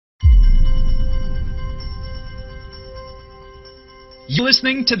You're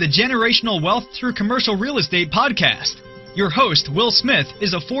listening to the Generational Wealth Through Commercial Real Estate podcast. Your host, Will Smith,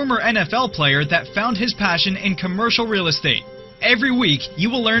 is a former NFL player that found his passion in commercial real estate. Every week, you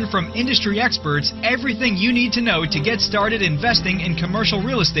will learn from industry experts everything you need to know to get started investing in commercial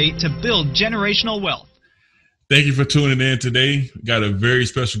real estate to build generational wealth. Thank you for tuning in today. We got a very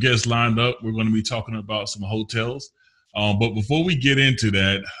special guest lined up. We're going to be talking about some hotels. But before we get into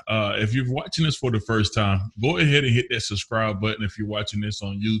that, if you're watching this for the first time, go ahead and hit that subscribe button if you're watching this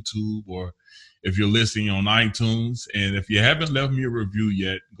on YouTube or if you're listening on iTunes. And if you haven't left me a review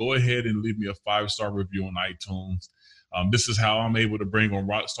yet, go ahead and leave me a 5-star review on iTunes. This is how I'm able to bring on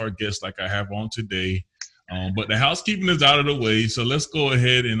rockstar guests like I have on today. But the housekeeping is out of the way, so let's go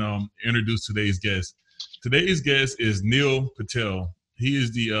ahead and introduce today's guest. Today's guest is Neal Patel. He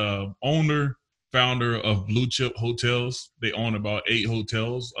is the founder of Blue Chip Hotels. They own about 8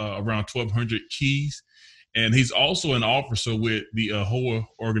 hotels, around 1,200 keys. And he's also an officer with the AAHOA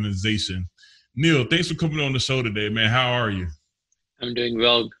organization. Neal, thanks for coming on the show today, man. How are you? I'm doing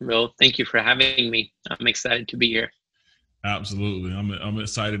well, Will. Thank you for having me. I'm excited to be here. Absolutely. I'm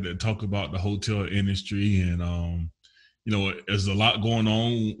excited to talk about the hotel industry. And, there's a lot going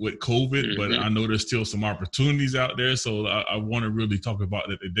on with COVID, but I know there's still some opportunities out there. So I want to really talk about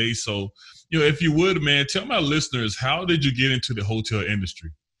that today. So, if you would, man, tell my listeners, how did you get into the hotel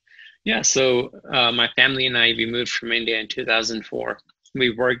industry? Yeah, so my family and I, we moved from India in 2004. We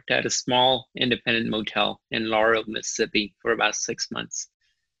worked at a small independent motel in Laurel, Mississippi for about 6 months.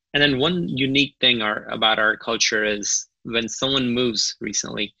 And then one unique thing about our culture is when someone moves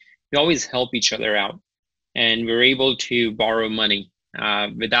recently, we always help each other out. And we were able to borrow money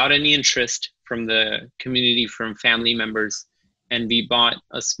without any interest from the community, from family members. And we bought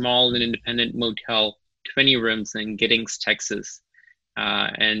a small and independent motel, 20 rooms in Giddings, Texas.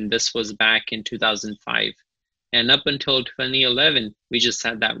 And this was back in 2005. And up until 2011, we just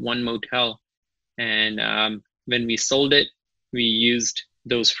had that one motel. And when we sold it, we used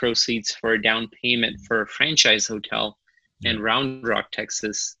those proceeds for a down payment for a franchise hotel in Round Rock,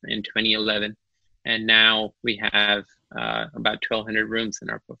 Texas in 2011. And now we have about 1,200 rooms in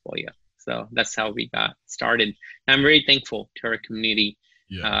our portfolio. So that's how we got started. And I'm very thankful to our community,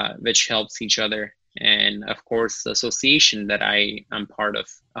 which helps each other. And of course, the association that I'm part of,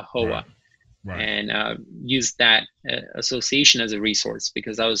 AAHOA, and used that association as a resource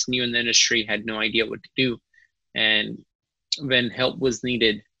because I was new in the industry, had no idea what to do. And when help was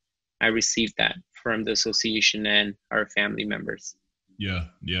needed, I received that from the association and our family members. Yeah.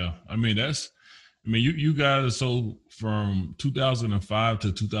 You guys, so from 2005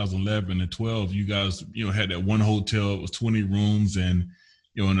 to 2011 and 12, you guys, had that one hotel, it was 20 rooms. And,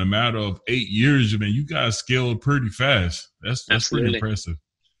 in a matter of 8 years, you guys scaled pretty fast. That's pretty impressive.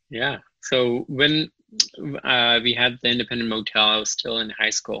 Yeah. So when we had the independent motel, I was still in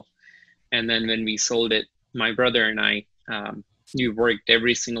high school. And then when we sold it, my brother and I, we worked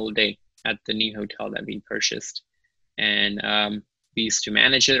every single day at the new hotel that we purchased. And, we used to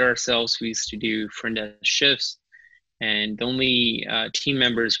manage it ourselves. We used to do front desk shifts. And the only team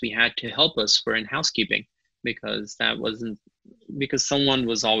members we had to help us were in housekeeping because someone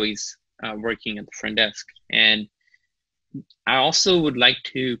was always working at the front desk. And I also would like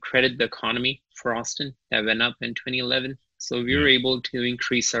to credit the economy for Austin that went up in 2011. So we were able to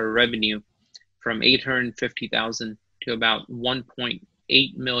increase our revenue from $850,000 to about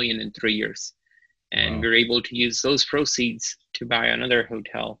 $1.8 million in 3 years. And we were able to use those proceeds to buy another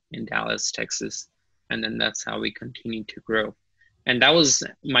hotel in Dallas, Texas. And then that's how we continued to grow. And that was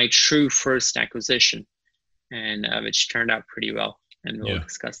my true first acquisition, and which turned out pretty well. And we'll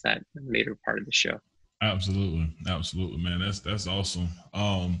discuss that in the later part of the show. Absolutely, man. That's awesome.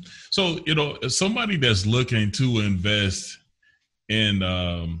 So, as somebody that's looking to invest in,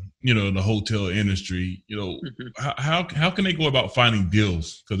 the hotel industry, how can they go about finding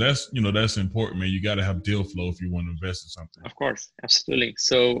deals? Because that's important, man. You got to have deal flow if you want to invest in something. Of course, absolutely.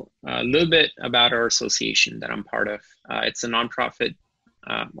 So a little bit about our association that I'm part of. It's a nonprofit,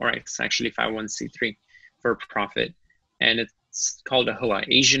 or it's actually 501c3 for profit, and it's called AAHOA,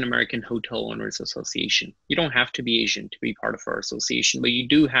 Asian American Hotel Owners Association. You don't have to be Asian to be part of our association, but you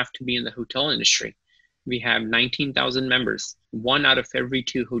do have to be in the hotel industry. We have 19,000 members. 1 out of every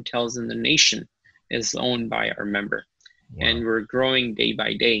 2 hotels in the nation is owned by our member. Wow. And we're growing day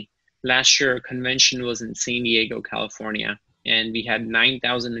by day. Last year, our convention was in San Diego, California, and we had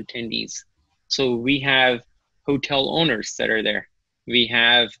 9,000 attendees. So we have hotel owners that are there. We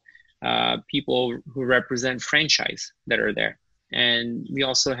have people who represent franchise that are there. And we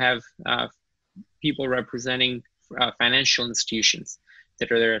also have people representing financial institutions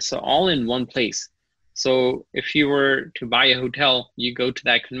that are there. So all in one place. So if you were to buy a hotel, you go to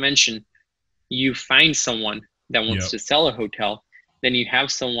that convention, you find someone that wants Yep. to sell a hotel, then you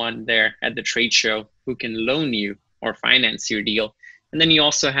have someone there at the trade show who can loan you or finance your deal. And then you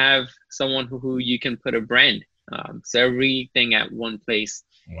also have someone who you can put a brand. So everything at one place.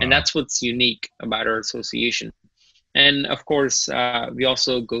 And Wow. that's what's unique about our association. And of course, we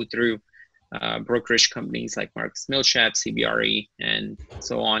also go through brokerage companies like Marcus Millchap, CBRE, and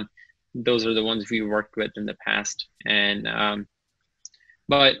so on. Those are the ones we worked with in the past. And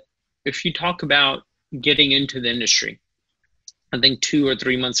but if you talk about getting into the industry, I think 2 or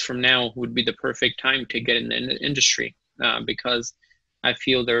 3 months from now would be the perfect time to get in the industry because I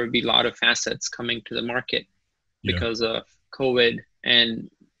feel there would be a lot of assets coming to the market Yeah. because of COVID.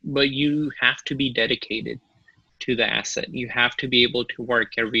 But you have to be dedicated to the asset. You have to be able to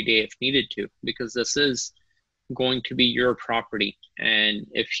work every day if needed to, because this is going to be your property. And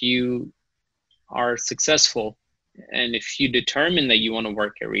if you are successful and if you determine that you want to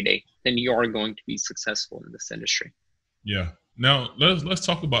work every day, then you are going to be successful in this industry. Yeah. Now let's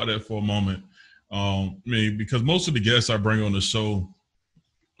talk about that for a moment. I mean, because most of the guests I bring on the show,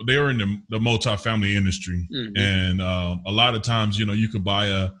 they are in the multifamily industry, Mm-hmm. and a lot of times, you could buy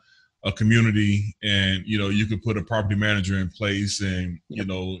a community, and you could put a property manager in place, and Yep.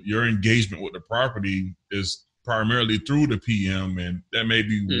 your engagement with the property is primarily through the PM, and that may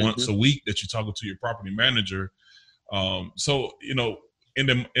be Mm-hmm. once a week that you're talking to your property manager. So in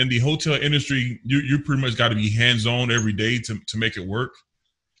the hotel industry, you pretty much got to be hands on every day to make it work.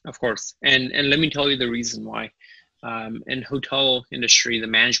 Of course, and let me tell you the reason why. In hotel industry, the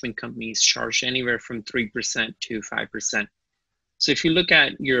management companies charge anywhere from 3% to 5%. So if you look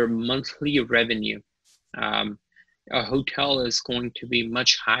at your monthly revenue, a hotel is going to be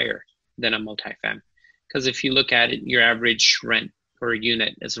much higher than a multifamily. Because if you look at it, your average rent per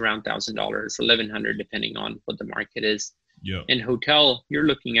unit is around $1,000, $1,100, depending on what the market is. Yeah. In hotel, you're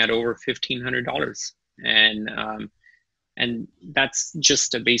looking at over $1,500, and that's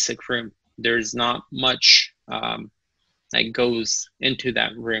just a basic room. There's not much that goes into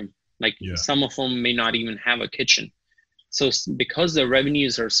that room. Like Yeah. some of them may not even have a kitchen. So because the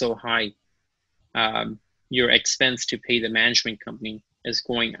revenues are so high, your expense to pay the management company is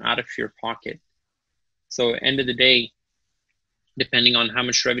going out of your pocket. So end of the day, depending on how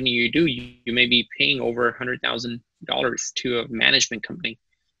much revenue you do, you may be paying over $100,000 to a management company.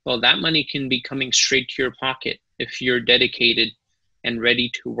 Well, that money can be coming straight to your pocket if you're dedicated and ready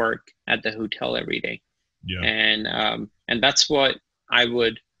to work at the hotel every day. Yeah. And that's what I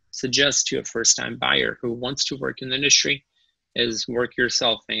would suggest to a first-time buyer who wants to work in the industry, is work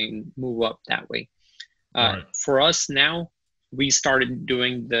yourself and move up that way. Right. For us now, we started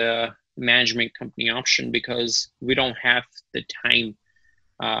doing the management company option because we don't have the time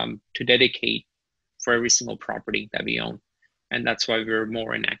to dedicate for every single property that we own. And that's why we're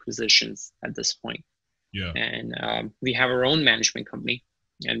more in acquisitions at this point. Yeah. And we have our own management company,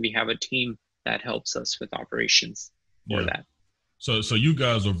 and we have a team that helps us with operations for that. So you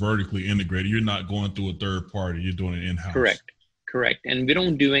guys are vertically integrated. You're not going through a third party. You're doing it in-house. Correct. And we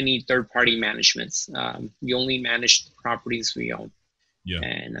don't do any third-party managements. We only manage the properties we own. Yeah.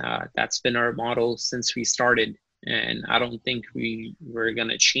 And that's been our model since we started. And I don't think we're going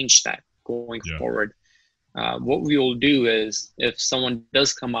to change that going forward. What we will do is, if someone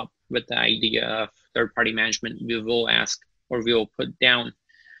does come up with the idea of third-party management, we will ask, or we will put down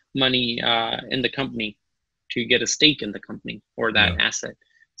money in the company to get a stake in the company or that asset.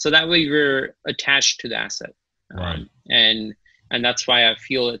 So that way we're attached to the asset. Right. And that's why I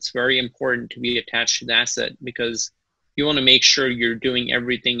feel it's very important to be attached to the asset, because you want to make sure you're doing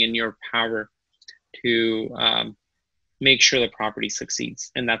everything in your power to make sure the property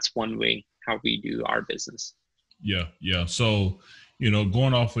succeeds. And that's one way how we do our business. Yeah. So,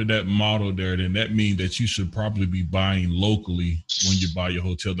 going off of that model there, then that means that you should probably be buying locally when you buy your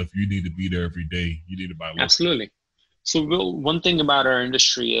hotel. If you need to be there every day, you need to buy locally. Absolutely. So one thing about our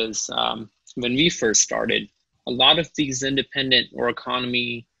industry is when we first started, a lot of these independent or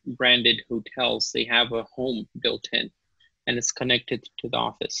economy branded hotels, they have a home built in and it's connected to the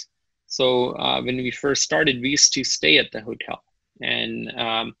office. So when we first started, we used to stay at the hotel and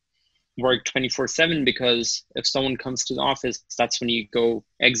work 24/7, because if someone comes to the office, that's when you go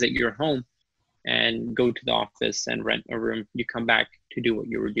exit your home and go to the office and rent a room. You come back to do what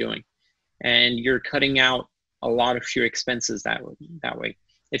you were doing, and you're cutting out a lot of your expenses that way.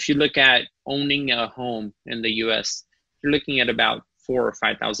 If you look at owning a home in the US, you're looking at about $4,000 or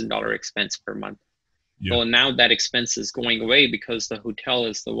 $5,000 expense per month. Yeah. Well, now that expense is going away because the hotel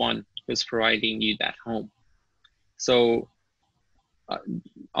is the one who's providing you that home. So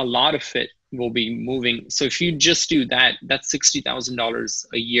a lot of it will be moving. So if you just do that, that's $60,000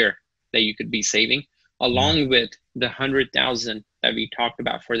 a year that you could be saving, along with the 100,000 that we talked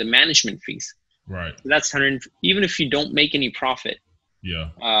about for the management fees. Right. So that's 100. Even if you don't make any profit,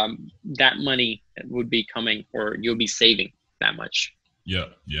 that money would be coming, or you'll be saving that much. Yeah,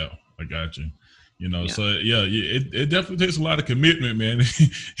 I got you. So it definitely takes a lot of commitment, man.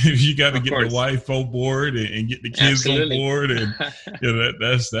 You got to get the wife on board and get the kids on board, and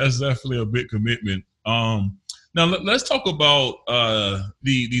that's definitely a big commitment. Now let's talk about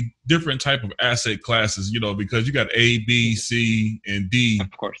the different type of asset classes, because you got A, B, C, and D,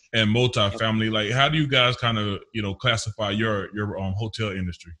 of course, and multifamily. Like, how do you guys kind of classify your hotel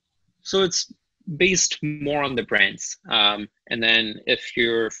industry? So it's based more on the brands, and then if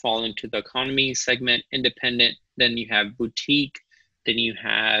you're fall into the economy segment, independent, then you have boutique, then you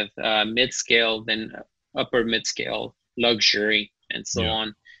have mid-scale, then upper mid-scale, luxury, and so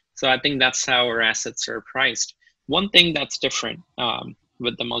on. So I think that's how our assets are priced. One thing that's different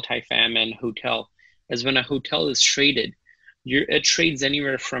with the multifam and hotel is when a hotel is traded, it trades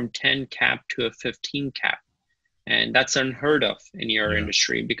anywhere from 10 cap to a 15 cap. And that's unheard of in your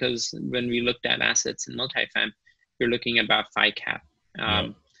industry, because when we looked at assets in multifam, you're looking at about 5 cap.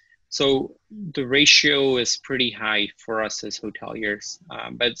 So the ratio is pretty high for us as hoteliers.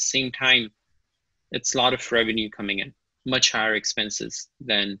 But at the same time, it's a lot of revenue coming in, much higher expenses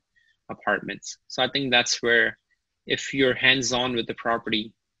than apartments. So I think that's where, if you're hands-on with the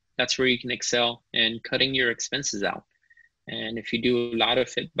property, that's where you can excel in cutting your expenses out. And if you do a lot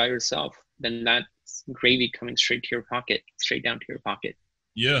of it by yourself, then that's gravy coming straight to your pocket, straight down to your pocket.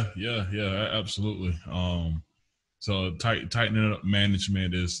 Yeah, absolutely. So tightening up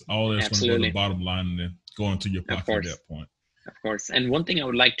management is all that's going to go to the bottom line and then going to your pocket at that point. Of course. And one thing I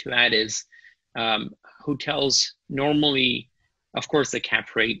would like to add is hotels normally, of course, the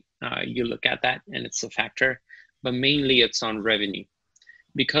cap rate, you look at that and it's a factor, but mainly it's on revenue.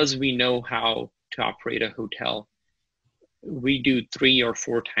 Because we know how to operate a hotel, we do 3 or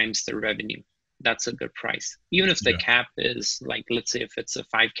 4 times the revenue. That's a good price. Even if the cap is like, let's say if it's a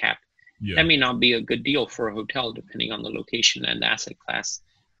 5 cap, that may not be a good deal for a hotel depending on the location and the asset class,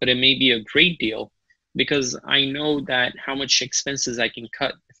 but it may be a great deal because I know that how much expenses I can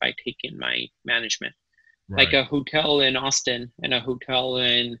cut if I take in my management. Right. Like a hotel in Austin and a hotel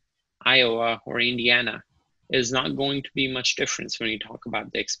in Iowa or Indiana is not going to be much difference when you talk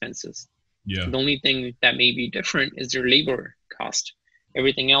about the expenses. The only thing that may be different is your labor cost.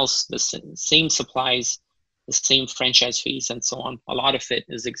 Everything else, the same supplies, the same franchise fees, and so on. A lot of it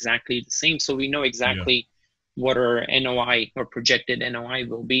is exactly the same. So we know exactly what our NOI or projected NOI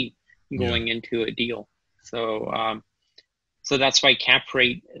will be going into a deal. So so that's why cap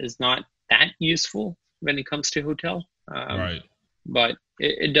rate is not that useful when it comes to hotel. Right. But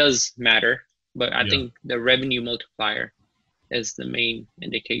it does matter. But I think the revenue multiplier is the main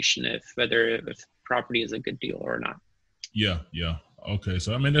indication of whether if property is a good deal or not. Yeah. Okay.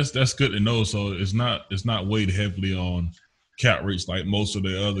 So I mean that's good to know. So it's not weighed heavily on cap rates like most of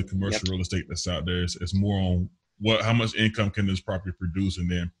the other commercial real estate that's out there. It's more on how much income can this property produce, and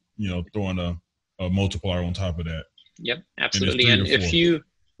then throwing a multiplier on top of that. Yep, absolutely. And if you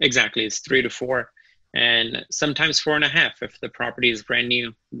it's 3 to 4, and sometimes 4.5 if the property is brand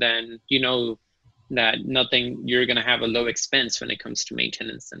new, then that you're going to have a low expense when it comes to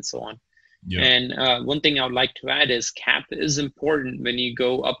maintenance and so on. And one thing I would like to add is cap is important when you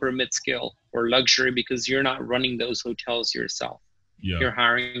go upper mid-scale or luxury, because you're not running those hotels yourself. You're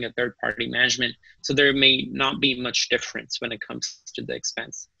hiring a third-party management, so there may not be much difference when it comes to the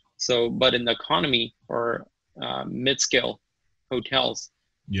expense. So, but in the economy or mid-scale hotels,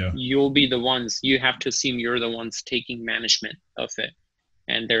 you'll be the ones, you have to assume you're the ones taking management of it,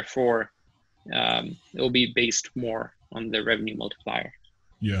 and therefore it'll be based more on the revenue multiplier.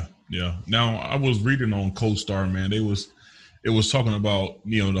 Yeah. Now I was reading on CoStar, man. It was talking about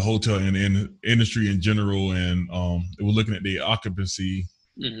the hotel and the industry in general, and it was looking at the occupancy,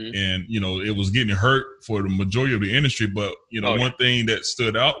 and it was getting hurt for the majority of the industry. But one thing that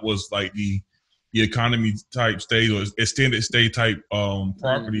stood out was like the economy type stay or extended stay type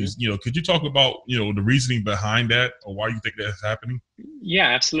properties. Could you talk about the reasoning behind that, or why you think that's happening? Yeah,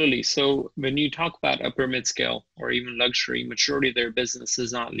 absolutely. So when you talk about upper mid-scale or even luxury, majority of their business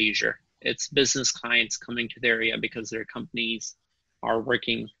is not leisure. It's business clients coming to the area because their companies are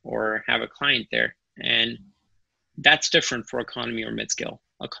working or have a client there. And that's different for economy or mid-scale.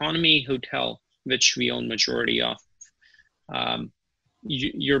 Economy hotel, which we own majority of,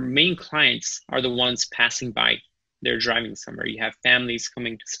 your main clients are the ones passing by. They're driving somewhere. You have families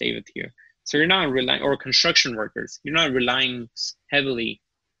coming to stay with you. So you're not relying, or construction workers, you're not relying heavily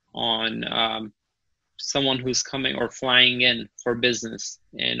on someone who's coming or flying in for business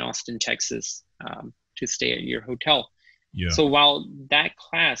in Austin, Texas, to stay at your hotel. Yeah. So while that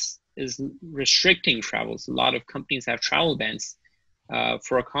class is restricting travels, a lot of companies have travel bans.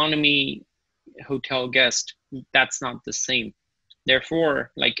 For economy hotel guest, that's not the same.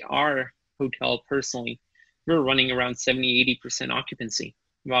 Therefore, like our hotel personally, we're running around 70-80% occupancy,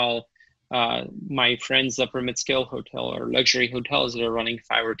 while my friends upper mid-scale hotel or luxury hotels that are running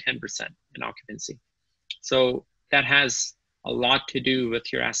 5 or 10% in occupancy. So that has a lot to do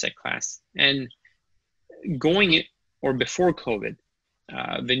with your asset class. And going or before COVID,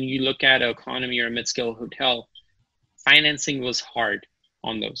 when you look at an economy or a mid-scale hotel, financing was hard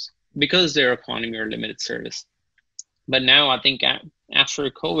on those because they're economy or limited service. But now I think after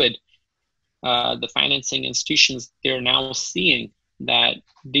COVID, the financing institutions, they're now seeing that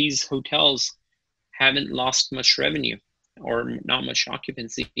these hotels haven't lost much revenue or not much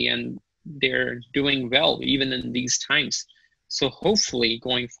occupancy, and they're doing well even in these times. So hopefully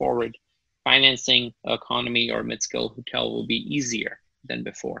going forward, financing economy or mid-scale hotel will be easier than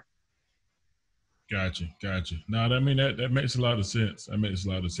before. Gotcha. No, I mean, that makes a lot of sense. That makes a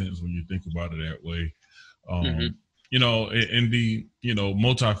lot of sense when you think about it that way. You know, in the, you know,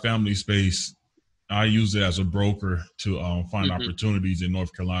 multifamily space, I use it as a broker to find opportunities in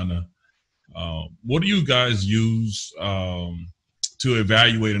North Carolina. What do you guys use to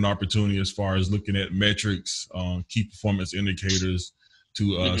evaluate an opportunity as far as looking at metrics, key performance indicators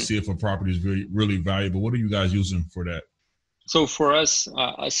to see if a property is really, really valuable? What are you guys using for that? So for us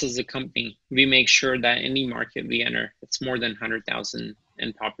as a company, we make sure that any market we enter, it's more than 100,000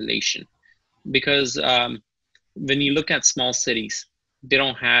 in population. Because when you look at small cities, they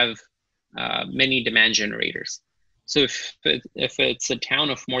don't have many demand generators. So if it's a town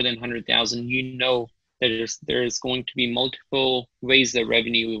of more than 100,000, you know that there's going to be multiple ways that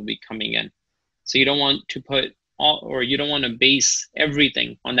revenue will be coming in. So you don't want to put you don't want to base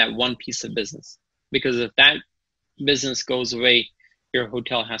everything on that one piece of business, because if that business goes away, your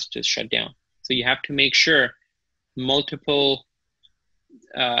hotel has to shut down. So you have to make sure multiple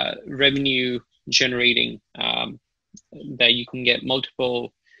revenue generating, that you can get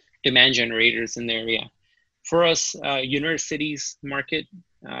multiple demand generators in the area. For us, universities market,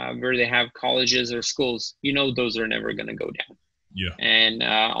 where they have colleges or schools, you know, those are never going to go down. Yeah. And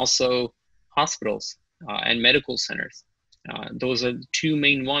also hospitals and medical centers. Those are the two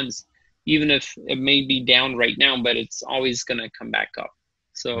main ones, even if it may be down right now, but it's always going to come back up.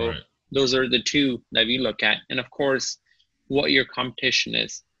 So those are the two that we look at. And of course, what your competition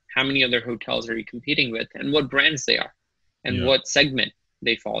is, how many other hotels are you competing with, and what brands they are, and what segment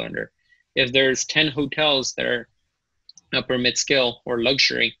they fall under. If there's 10 hotels that are upper mid-scale or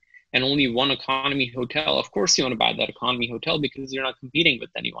luxury and only one economy hotel, of course you want to buy that economy hotel because you're not competing with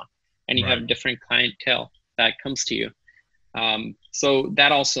anyone, and you have different clientele that comes to you. So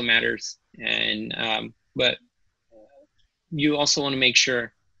that also matters. And but you also want to make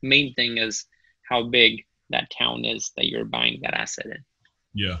sure, main thing is how big that town is that you're buying that asset in.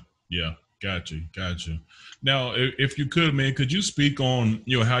 Yeah. Got you. Now, if you could, man, could you speak on,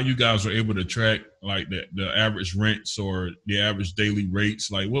 you know, how you guys are able to track like the average rents or the average daily rates?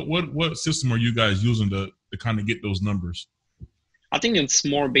 Like what system are you guys using to kind of get those numbers? I think it's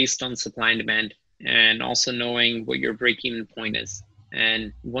more based on supply and demand, and also knowing what your break-even point is.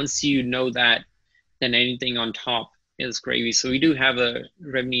 And once you know that, then anything on top is gravy. So we do have a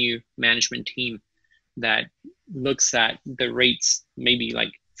revenue management team that looks at the rates maybe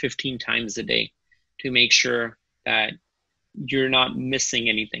like 15 times a day to make sure that you're not missing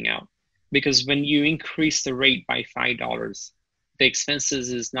anything out. Because when you increase the rate by $5, the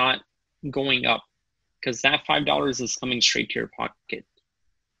expenses is not going up, because that $5 is coming straight to your pocket.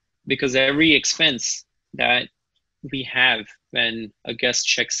 Because every expense that we have when a guest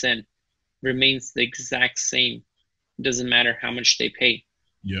checks in remains the exact same. It doesn't matter how much they pay.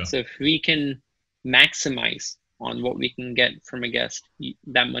 Yeah. So if we can maximize on what we can get from a guest,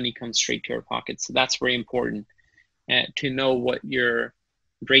 that money comes straight to our pockets. So that's very important to know what your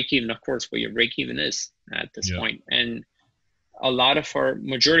break-even, of course, what your break-even is at this point. And a lot of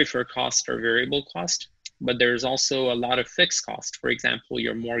majority of our costs are variable cost, but there's also a lot of fixed cost. For example,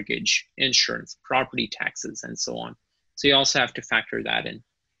 your mortgage, insurance, property taxes, and so on. So you also have to factor that in.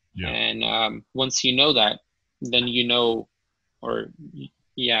 Yeah. And once you know that, then you know,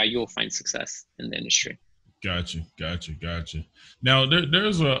 you'll find success in the industry. Gotcha. Now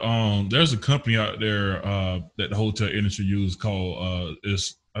there's a company out there that the hotel industry uses called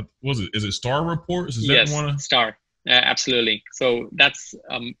is it Star Reports? Yes, Star. Absolutely. So that's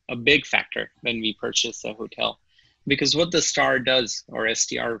a big factor when we purchase a hotel. Because what the STAR does, or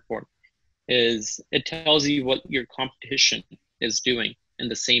STR report, is it tells you what your competition is doing in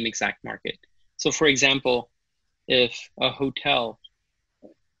the same exact market. So for example, if a hotel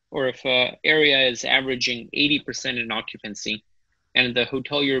or if an area is averaging 80% in occupancy and the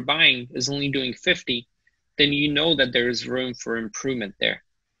hotel you're buying is only doing 50, then you know that there is room for improvement there.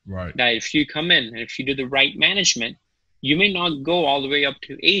 Right. That if you come in and if you do the right management, you may not go all the way up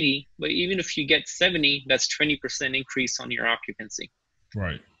to 80, but even if you get 70, that's 20% increase on your occupancy.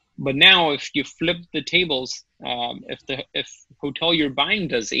 Right. But now if you flip the tables, if hotel you're buying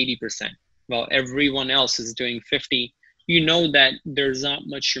does 80%, while everyone else is doing 50, you know that there's not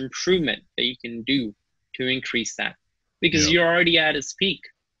much improvement that you can do to increase that, because you're already at its peak.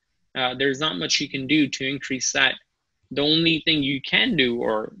 There's not much you can do to increase that. The only thing you can do,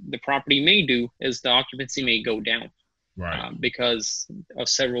 or the property may do, is the occupancy may go down, right, because of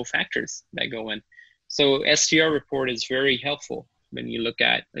several factors that go in. So STR report is very helpful when you look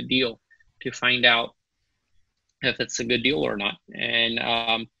at a deal to find out if it's a good deal or not.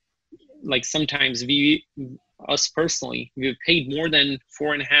 And like sometimes us personally, we've paid more than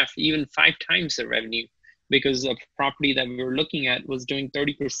 4.5, even 5 times the revenue, because a property that we were looking at was doing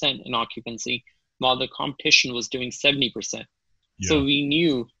 30% in occupancy, while the competition was doing 70%. So we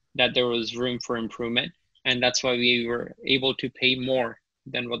knew that there was room for improvement, and that's why we were able to pay more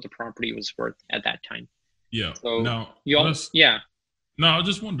than what the property was worth at that time. Yeah. So now, No, I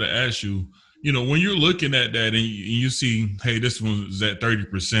just wanted to ask you, when you're looking at that and you see, hey, this one's at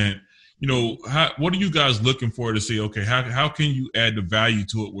 30%, what are you guys looking for to say, okay, how can you add the value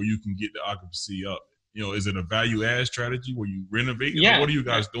to it where you can get the occupancy up? Is it a value add strategy where you renovate? Yeah. What are you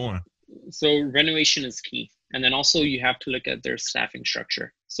guys doing? So renovation is key. And then also you have to look at their staffing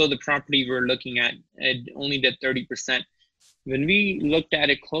structure. So the property we're looking at, it only did 30%. When we looked at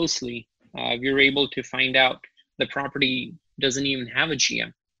it closely, we were able to find out the property doesn't even have a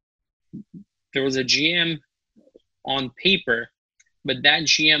GM. There was a GM on paper, but that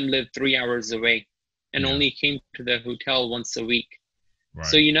GM lived 3 hours away and only came to the hotel once a week. Right.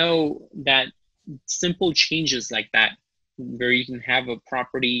 So that simple changes like that, where you can have a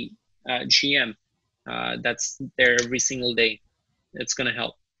property GM that's there every single day, it's going to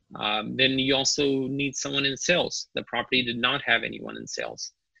help. Then you also need someone in sales. The property did not have anyone in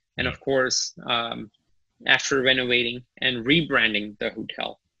sales. And of course, after renovating and rebranding the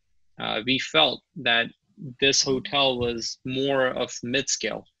hotel, we felt that this hotel was more of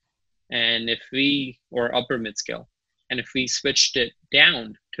mid-scale, or upper mid-scale. And if we switched it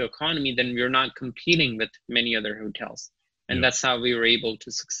down to economy, then we're not competing with many other hotels. And that's how we were able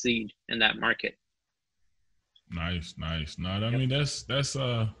to succeed in that market. Nice. No, I mean, that's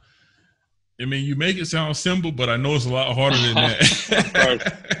you make it sound simple, but I know it's a lot harder than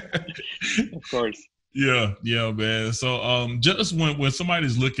that. Of course. Yeah, man. So, just when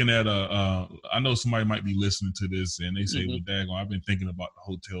somebody's looking at I know somebody might be listening to this and they say, well, daggone, I've been thinking about the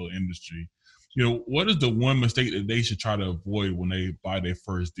hotel industry. What is the one mistake that they should try to avoid when they buy their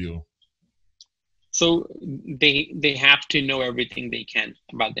first deal? So they have to know everything they can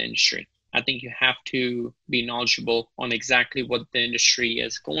about the industry. I think you have to be knowledgeable on exactly what the industry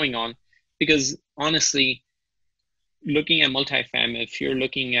is going on, because honestly, looking at multifamily, if you're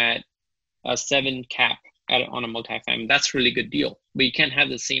looking at a 7 cap on a multifamily, that's a really good deal. But you can't have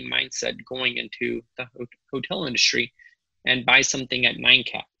the same mindset going into the hotel industry and buy something at 9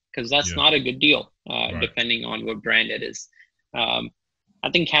 cap, because that's not a good deal, depending on what brand it is. I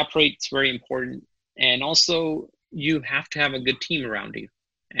think cap rate's very important. And also, you have to have a good team around you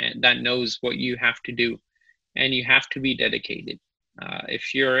and that knows what you have to do. And you have to be dedicated.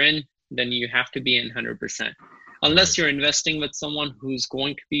 If you're in, then you have to be in 100%. Unless you're investing with someone who's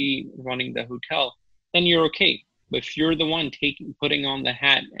going to be running the hotel, then you're okay. But if you're the one putting on the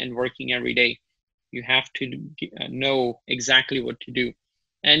hat and working every day, you have to know exactly what to do.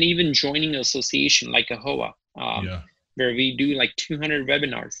 And even joining an association like AAHOA, where we do like 200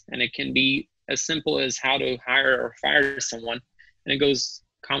 webinars, and it can be as simple as how to hire or fire someone, and it goes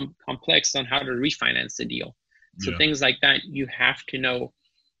complex on how to refinance the deal. So things like that, you have to know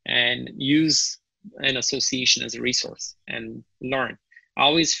and use an association as a resource and learn. I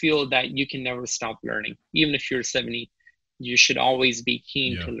always feel that you can never stop learning. Even if you're 70, you should always be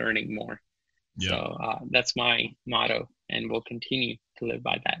keen to learning more. So that's my motto, and we'll continue to live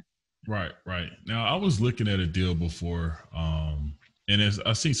by that. Right. Now, I was looking at a deal before, and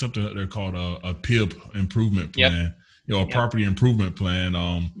I see something that they're called a PIP improvement plan, a property improvement plan.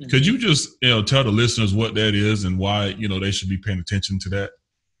 Could you just tell the listeners what that is and why they should be paying attention to that?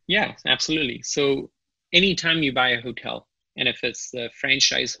 Yeah, absolutely. So anytime you buy a hotel, and if it's the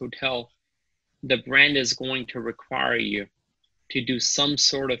franchise hotel, the brand is going to require you to do some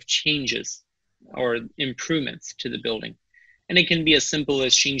sort of changes or improvements to the building. And it can be as simple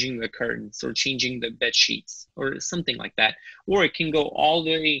as changing the curtains or changing the bed sheets or something like that. Or it can go all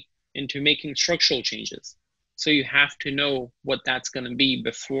the way into making structural changes. So you have to know what that's going to be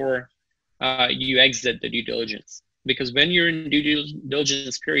before you exit the due diligence. Because when you're in due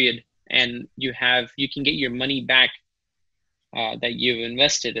diligence period and you can get your money back that you've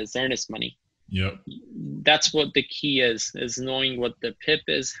invested as earnest money. Yep. That's what the key is knowing what the PIP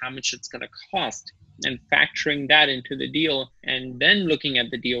is, how much it's going to cost, and factoring that into the deal, and then looking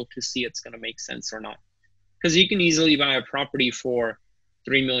at the deal to see it's going to make sense or not. Because you can easily buy a property for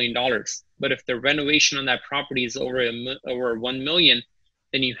 $3 million, but if the renovation on that property is over $1 million,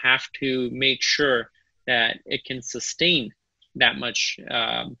 then you have to make sure that it can sustain that much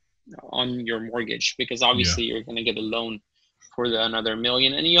on your mortgage, because obviously you're going to get a loan for another $1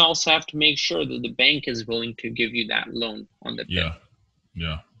 million, and you also have to make sure that the bank is willing to give you that loan on the PIP.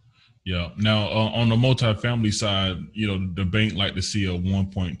 Yeah. Now, on the multifamily side, the bank like to see a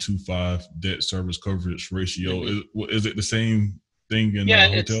 1.25 debt service coverage ratio. Mm-hmm. Is it the same thing in the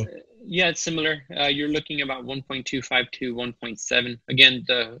hotel? It's similar. You're looking about 1.25 to 1.7. Again,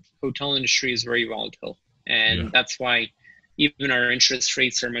 the hotel industry is very volatile, and that's why even our interest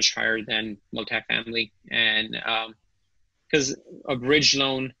rates are much higher than multifamily. And because a bridge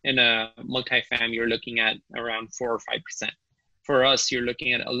loan in a multifamily, you're looking at around 4 or 5%. For us, you're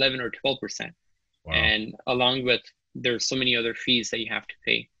looking at 11 or 12%. Wow. And along with, there's so many other fees that you have to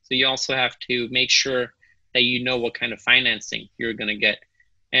pay. So you also have to make sure that you know what kind of financing you're going to get.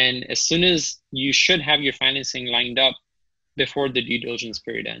 And as soon as you should have your financing lined up before the due diligence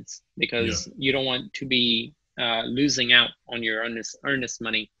period ends, because you don't want to be losing out on your earnest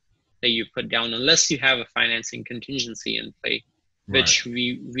money that you put down, unless you have a financing contingency in play, which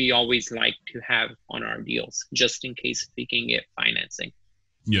we always like to have on our deals, just in case we can get financing.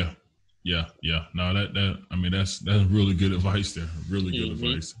 Yeah. No, that's really good advice there. Really good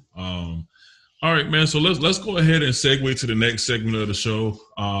advice. All right, man. So let's go ahead and segue to the next segment of the show.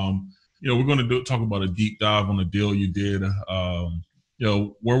 We're going to talk about a deep dive on the deal you did.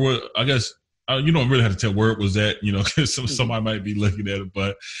 You don't really have to tell where it was at, because somebody might be looking at it,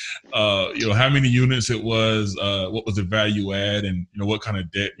 but, how many units it was, what was the value add, and, what kind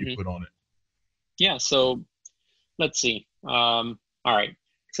of debt you put on it? Yeah. So let's see. All right.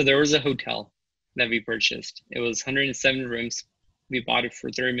 So there was a hotel that we purchased. It was 107 rooms. We bought it for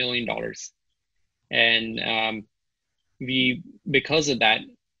 $30 million. And because of that,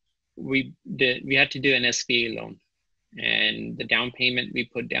 we had to do an SBA loan. And the down payment we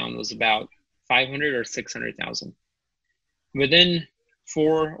put down was about $500,000 or $600,000. Within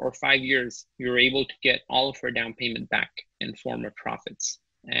 4 or 5 years, we were able to get all of our down payment back in form of profits,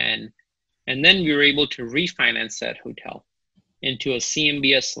 and then we were able to refinance that hotel into a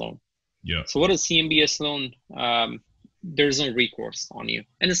CMBS loan. Yeah. So what is CMBS loan? There's no recourse on you,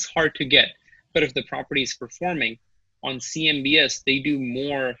 and it's hard to get. But if the property is performing on CMBS, they do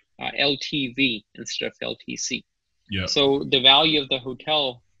more LTV instead of LTC. Yeah. So the value of the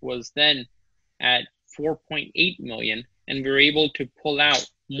hotel was then at $4.8 million, and we were able to pull out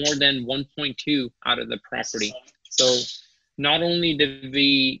more than 1.2 out of the property. So not only did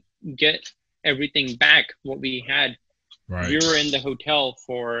we get everything back what we had, we were in the hotel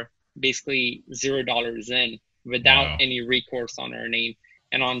for basically $0 in without any recourse on our name.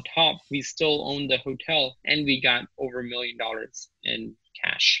 And on top, we still own the hotel, and we got over $1 million in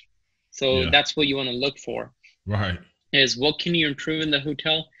cash. So that's what you want to look for. Right. Is what can you improve in the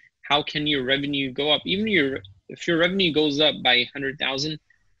hotel? How can your revenue go up? Even if your revenue goes up by 100,000,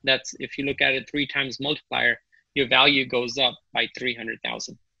 that's, if you look at it 3 times multiplier, your value goes up by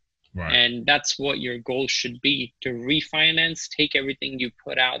 300,000. Right. And that's what your goal should be, to refinance, take everything you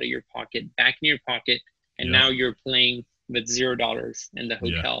put out of your pocket back in your pocket, and now you're playing with $0 in the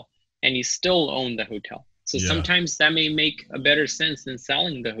hotel, and you still own the hotel. So sometimes that may make a better sense than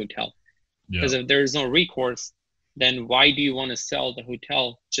selling the hotel, because if there's no recourse, then why do you want to sell the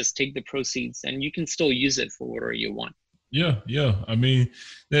hotel? Just take the proceeds, and you can still use it for whatever you want. Yeah. I mean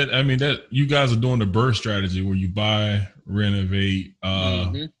that you guys are doing the BRRRR strategy, where you buy, renovate,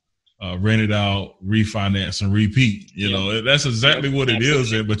 rent it out, refinance, and repeat. You know, that's exactly what it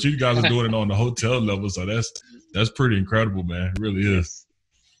is. But you guys are doing it on the hotel level, so that's pretty incredible, man. It really is.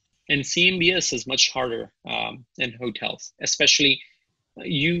 And CMBS is much harder than hotels, especially.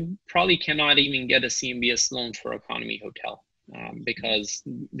 You probably cannot even get a CMBS loan for economy hotel because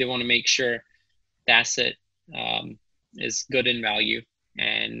they want to make sure the asset is good in value,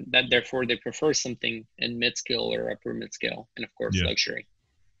 and that therefore they prefer something in mid-scale or upper mid-scale, and of course luxury.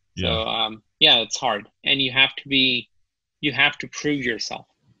 So Yeah. yeah, it's hard, and you have to prove yourself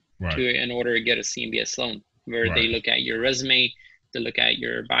Right. in order to get a CMBS loan, where they Right. look at your resume, they look at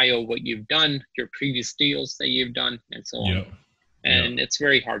your bio, what you've done, your previous deals that you've done, and so on. Yep. Yep. And it's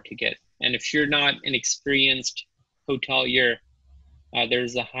very hard to get. And if you're not an experienced hotelier,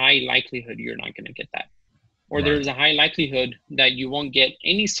 there's a high likelihood you're not going to get that. Or Right. there's a high likelihood that you won't get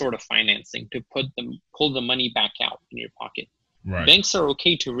any sort of financing to pull the money back out in your pocket. Right. Banks are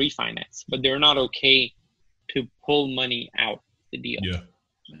okay to refinance, but they're not okay to pull money out the deal. Yeah.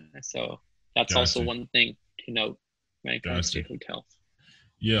 So that's also Gotcha. one thing to note when it comes to Gotcha. hotels.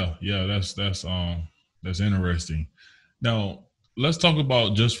 Yeah. Yeah. That's interesting. Now let's talk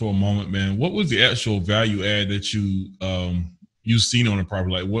about, just for a moment, man, what was the actual value add that you seen on the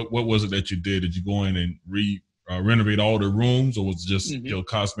property? Like what was it that you did? Did you go in and renovate all the rooms, or was it just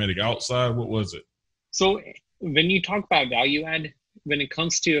cosmetic outside? What was it? So when you talk about value add, when it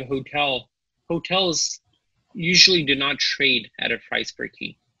comes to a hotel, hotels usually do not trade at a price per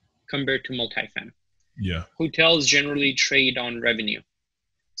key compared to multifamily. Yeah. Hotels generally trade on revenue.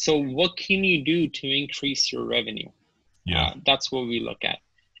 So what can you do to increase your revenue? Yeah. That's what we look at.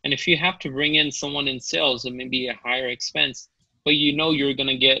 And if you have to bring in someone in sales, it may be a higher expense, but you know you're going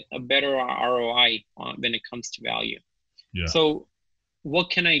to get a better ROI when it comes to value. Yeah. So what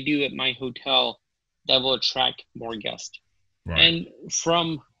can I do at my hotel that will attract more guests? Right. And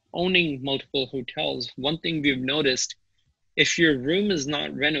from owning multiple hotels, one thing we've noticed, if your room is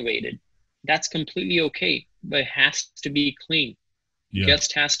not renovated, that's completely okay, but it has to be clean. Yeah.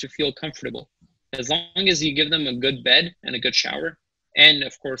 Guest has to feel comfortable. As long as you give them a good bed and a good shower, and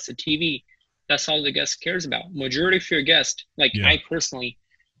of course a TV, that's all the guest cares about. Majority of your guests, like Yeah. I personally,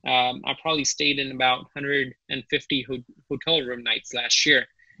 I probably stayed in about 150 hotel room nights last year.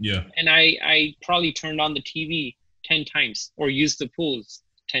 Yeah. And I probably turned on the TV 10 times or used the pools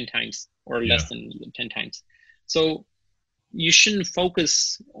 10 times or less than 10 times. So you shouldn't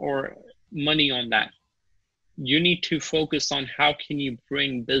focus or money on that. You need to focus on how can you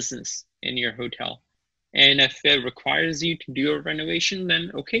bring business in your hotel. And if it requires you to do a renovation,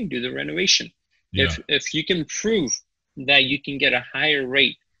 then okay, do the renovation. Yeah. If you can prove that you can get a higher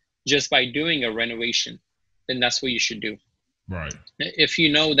rate just by doing a renovation, then that's what you should do. Right. If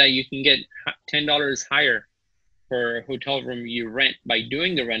you know that you can get $10 higher for a hotel room you rent by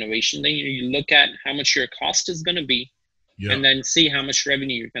doing the renovation, then you look at how much your cost is going to be, and then see how much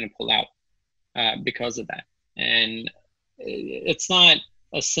revenue you're going to pull out because of that. And it's not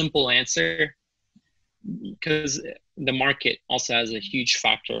a simple answer, because the market also has a huge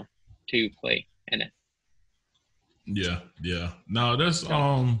factor to play in it. Yeah. Yeah. No, that's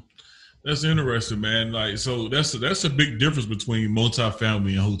interesting, man. Like, so that's a big difference between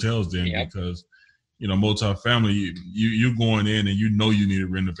multifamily and hotels then, because multifamily, you going in and you need to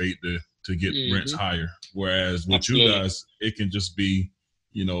renovate to get rents higher. Whereas with you guys, it can just be,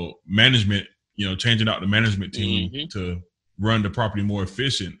 management, changing out the management team to run the property more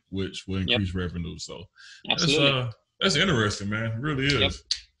efficient, which will increase revenue. So that's interesting, man. It really is. Yep.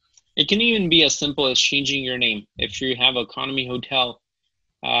 It can even be as simple as changing your name. If you have an economy hotel,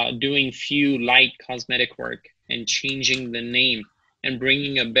 doing few light cosmetic work and changing the name and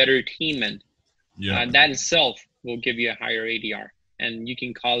bringing a better team in, that itself will give you a higher ADR. And you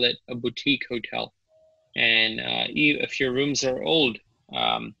can call it a boutique hotel. And if your rooms are old,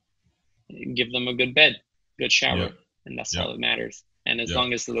 give them a good bed, good shower, and that's all that matters. And as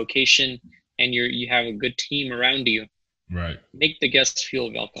long as the location and you have a good team around you, right, make the guests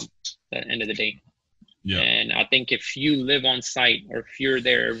feel welcome at the end of the day. Yeah. And I think if you live on site or if you're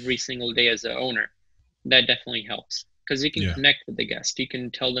there every single day as an owner, that definitely helps, because you can connect with the guest. You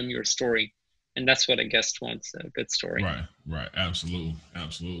can tell them your story. And that's what a guest wants, a good story. Right. Absolutely.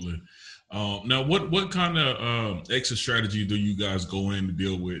 Now, what kind of exit strategy do you guys go in to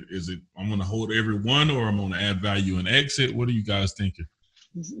deal with? Is it, I'm going to hold everyone, or I'm going to add value and exit? What are you guys thinking?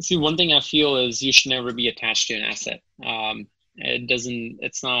 See, one thing I feel is you should never be attached to an asset.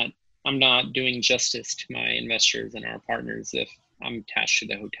 I'm not doing justice to my investors and our partners if I'm attached to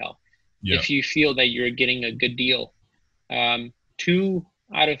the hotel. If you feel that you're getting a good deal, 2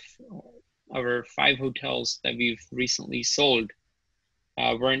 out of our 5 hotels that we've recently sold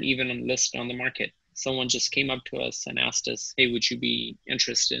weren't even listed on the market. Someone just came up to us and asked us, hey, would you be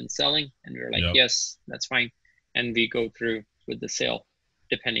interested in selling? And we were like, yes, that's fine. And we go through with the sale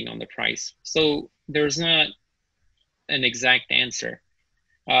depending on the price. So there's not an exact answer.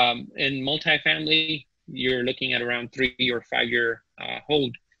 In multifamily, you're looking at around 3 or 5 year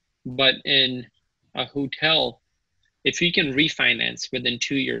hold. But in a hotel, if you can refinance within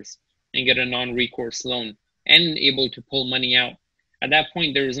 2 years and get a non-recourse loan and able to pull money out At that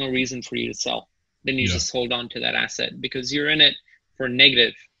point, there is no reason for you to sell. Then you just hold on to that asset because you're in it for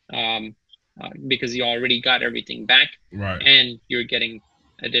negative, because you already got everything back, right, and you're getting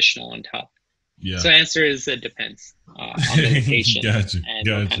additional on top. Yeah. So answer is it depends on the location and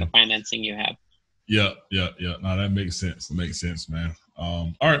what kind of financing you have. Yeah. No, that makes sense. It makes sense, man.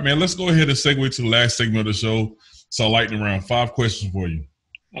 All right, man, let's go ahead and segue to the last segment of the show. So lightning round, 5 questions for you.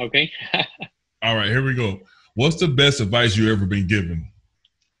 Okay. All right, here we go. What's the best advice you ever been given?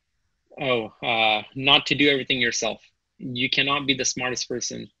 Not to do everything yourself. You cannot be the smartest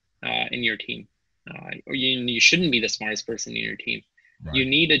person in your team. Or you shouldn't be the smartest person in your team. Right. You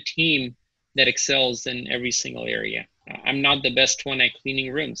need a team that excels in every single area. I'm not the best one at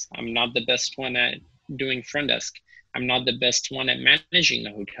cleaning rooms. I'm not the best one at doing front desk. I'm not the best one at managing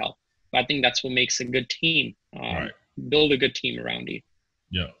the hotel. But I think that's what makes a good team. Right. Build a good team around you.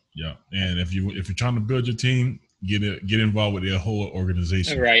 Yeah. And if you're trying to build your team, get involved with the AAHOA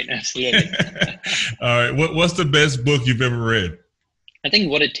organization. Right, absolutely. All right. What's the best book you've ever read? I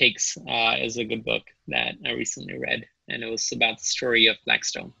think What It Takes is a good book that I recently read, and it was about the story of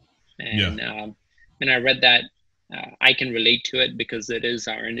Blackstone. And when I read that, I can relate to it because it is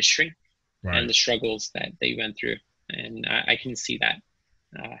our industry and the struggles that they went through, and I can see that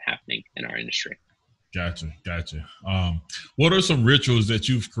happening in our industry. Gotcha. What are some rituals that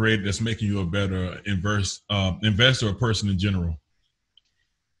you've created that's making you a better investor or person in general?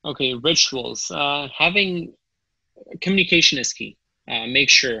 Okay, rituals. Having communication is key. Make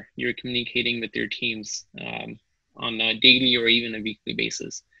sure you're communicating with your teams on a daily or even a weekly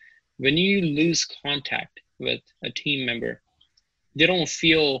basis. When you lose contact with a team member, they don't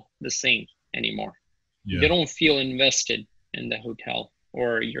feel the same anymore. They don't feel invested in the hotel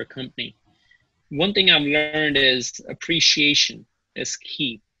or your company. One thing I've learned is appreciation is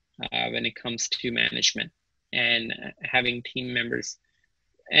key when it comes to management and having team members.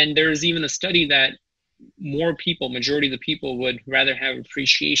 And there's even a study that majority of the people would rather have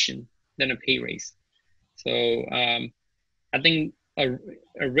appreciation than a pay raise. So I think a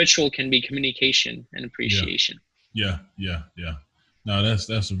ritual can be communication and appreciation. Yeah. No,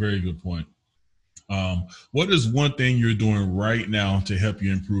 that's a very good point. What is one thing you're doing right now to help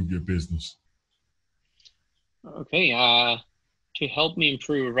you improve your business? Okay, to help me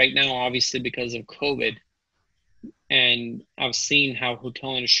improve right now, obviously because of COVID, and I've seen how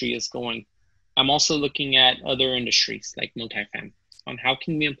hotel industry is going. I'm also looking at other industries like multifamily on how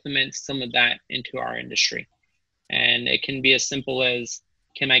can we implement some of that into our industry. And it can be as simple as,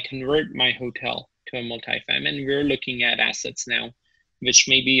 can I convert my hotel to a multifamily? And we're looking at assets now, which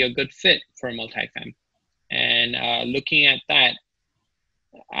may be a good fit for a multifamily. And looking at that,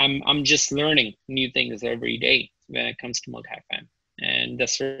 I'm just learning new things every day when it comes to multifamily, and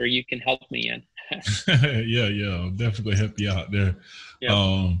that's where you can help me in. Yeah, I'll definitely help you out there. Yep.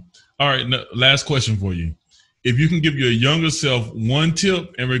 All right, last question for you. If you can give your younger self one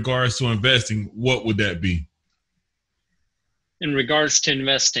tip in regards to investing, what would that be? In regards to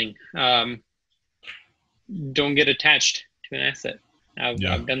investing, don't get attached to an asset. I've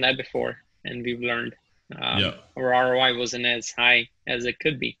done that before, and we've learned. Our ROI wasn't as high as it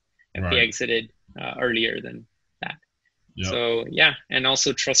could be if we exited earlier than that. So and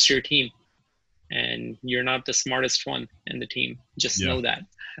also trust your team. And you're not the smartest one in the team. Just know that.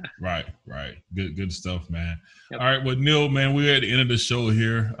 Right. Good stuff, man. All right, well, Neal, man, we're at the end of the show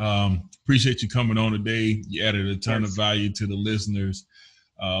here. Appreciate you coming on today. You added a ton of value to the listeners.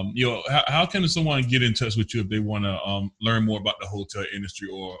 How can someone get in touch with you if they want to learn more about the hotel industry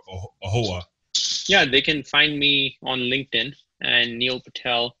or AAHOA? Yeah, they can find me on LinkedIn and Neal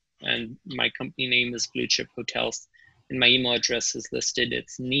Patel, and my company name is Blue Chip Hotels, and my email address is listed.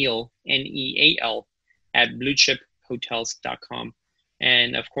 It's Neal, Neal, at bluechiphotels.com.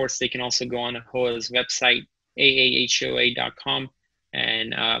 And of course, they can also go on AAHOA's website, AAHOA.com,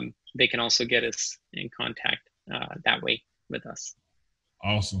 and they can also get us in contact that way with us.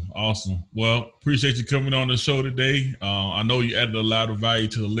 Awesome. Well, appreciate you coming on the show today. I know you added a lot of value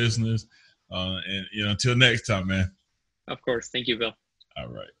to the listeners. And until next time, man. Of course. Thank you, Bill. All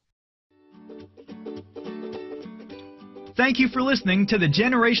right. Thank you for listening to the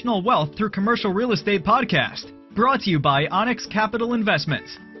Generational Wealth Through Commercial Real Estate podcast, brought to you by Onyx Capital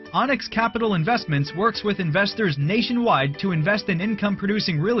Investments. Onyx Capital Investments works with investors nationwide to invest in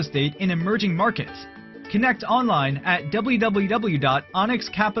income-producing real estate in emerging markets. Connect online at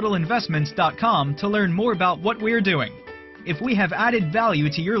www.onyxcapitalinvestments.com to learn more about what we're doing. If we have added value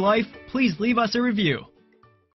to your life, please leave us a review.